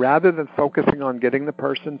would be, rather than focusing on getting the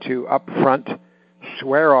person to upfront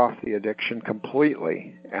swear off the addiction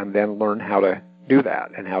completely and then learn how to do that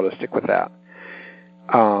and how to stick with that,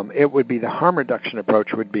 it would be the harm reduction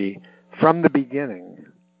approach would be, from the beginning,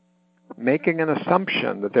 making an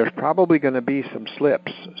assumption that there's probably going to be some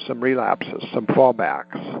slips, some relapses, some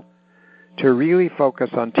fallbacks, to really focus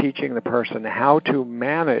on teaching the person how to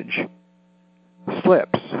manage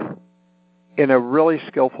slips in a really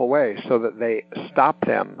skillful way so that they stop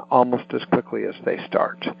them almost as quickly as they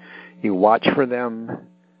start. You watch for them,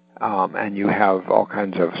 and you have all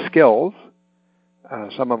kinds of skills,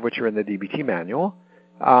 some of which are in the DBT manual,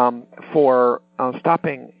 for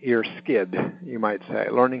stopping your skid, you might say,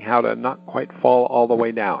 learning how to not quite fall all the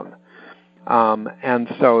way down. And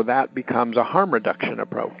so that becomes a harm reduction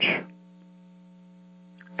approach.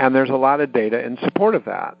 And there's a lot of data in support of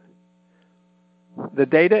that. The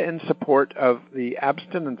data in support of the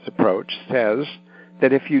abstinence approach says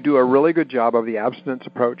that if you do a really good job of the abstinence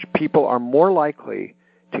approach, people are more likely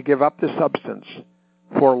to give up the substance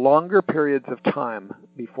for longer periods of time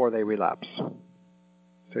before they relapse.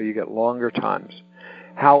 So you get longer times.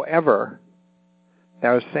 However,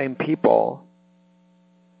 those same people,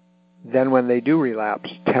 then when they do relapse,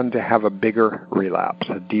 tend to have a bigger relapse,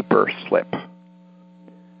 a deeper slip.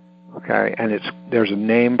 Okay, and there's a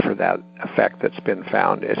name for that effect that's been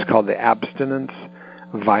found. It's called the abstinence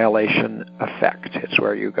violation effect. It's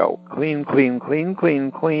where you go clean, clean, clean,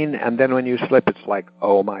 clean, clean, and then when you slip, it's like,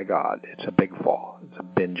 oh my God, it's a big fall. It's a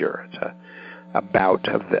binger. It's a bout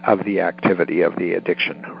of the activity of the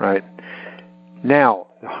addiction, right? Now,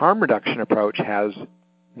 the harm reduction approach has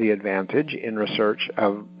the advantage in research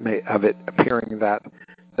of it appearing that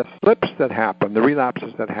the slips that happen, the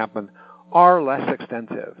relapses that happen, are less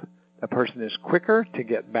extensive. The person is quicker to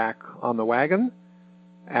get back on the wagon,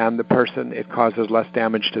 and it causes less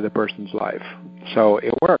damage to the person's life. So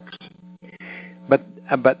it works. But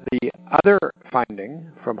the other finding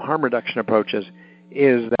from harm reduction approaches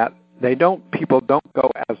is that people don't go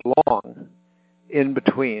as long in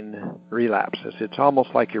between relapses. It's almost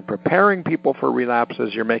like you're preparing people for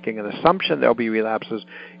relapses. You're making an assumption there'll be relapses.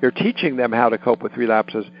 You're teaching them how to cope with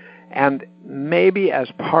relapses. And maybe as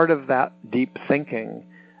part of that deep thinking,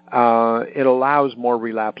 it allows more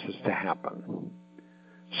relapses to happen.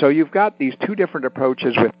 So you've got these two different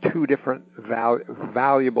approaches with two different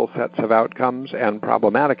valuable sets of outcomes and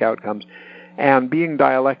problematic outcomes. And being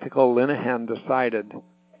dialectical, Linehan decided,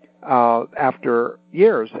 after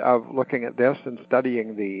years of looking at this and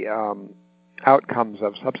studying the outcomes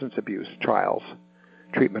of substance abuse trials,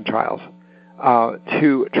 treatment trials,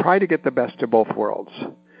 to try to get the best of both worlds,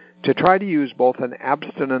 to try to use both an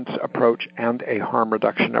abstinence approach and a harm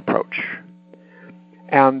reduction approach.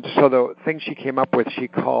 And so the thing she came up with, she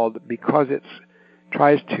called, because it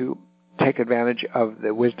tries to take advantage of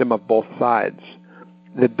the wisdom of both sides,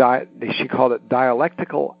 she called it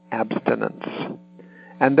dialectical abstinence.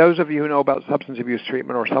 And those of you who know about substance abuse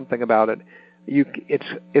treatment or something about it,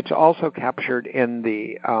 it's also captured in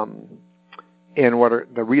the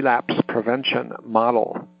relapse prevention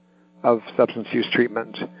model of substance use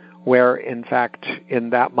treatment, where in fact in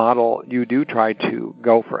that model you do try to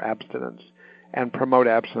go for abstinence and promote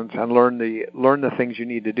abstinence and learn the things you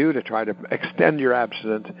need to do to try to extend your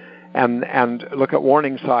abstinence and look at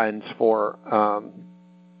warning signs for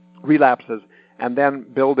relapses, and then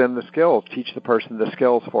build in the skills, teach the person the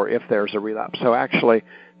skills for if there's a relapse. So actually,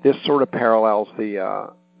 this sort of parallels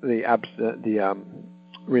the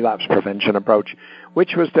relapse prevention approach,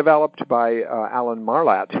 which was developed by Alan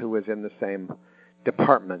Marlatt, who was in the same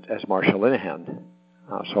department as Marsha Linehan.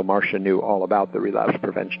 So Marsha knew all about the relapse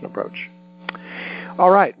prevention approach. All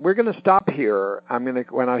right, we're going to stop here.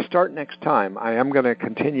 When I start next time, I am going to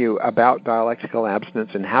continue about dialectical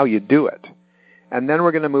abstinence and how you do it. And then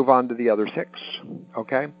we're going to move on to the other 6,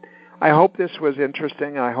 okay? I hope this was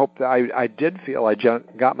interesting. I hope that I did feel I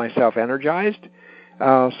got myself energized,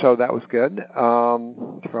 so that was good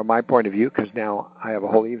from my point of view, because now I have a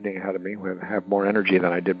whole evening ahead of me. I have more energy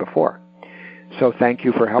than I did before. So thank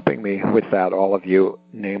you for helping me with that, all of you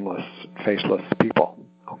nameless, faceless people,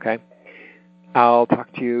 okay? I'll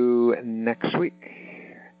talk to you next week.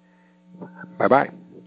 Bye-bye.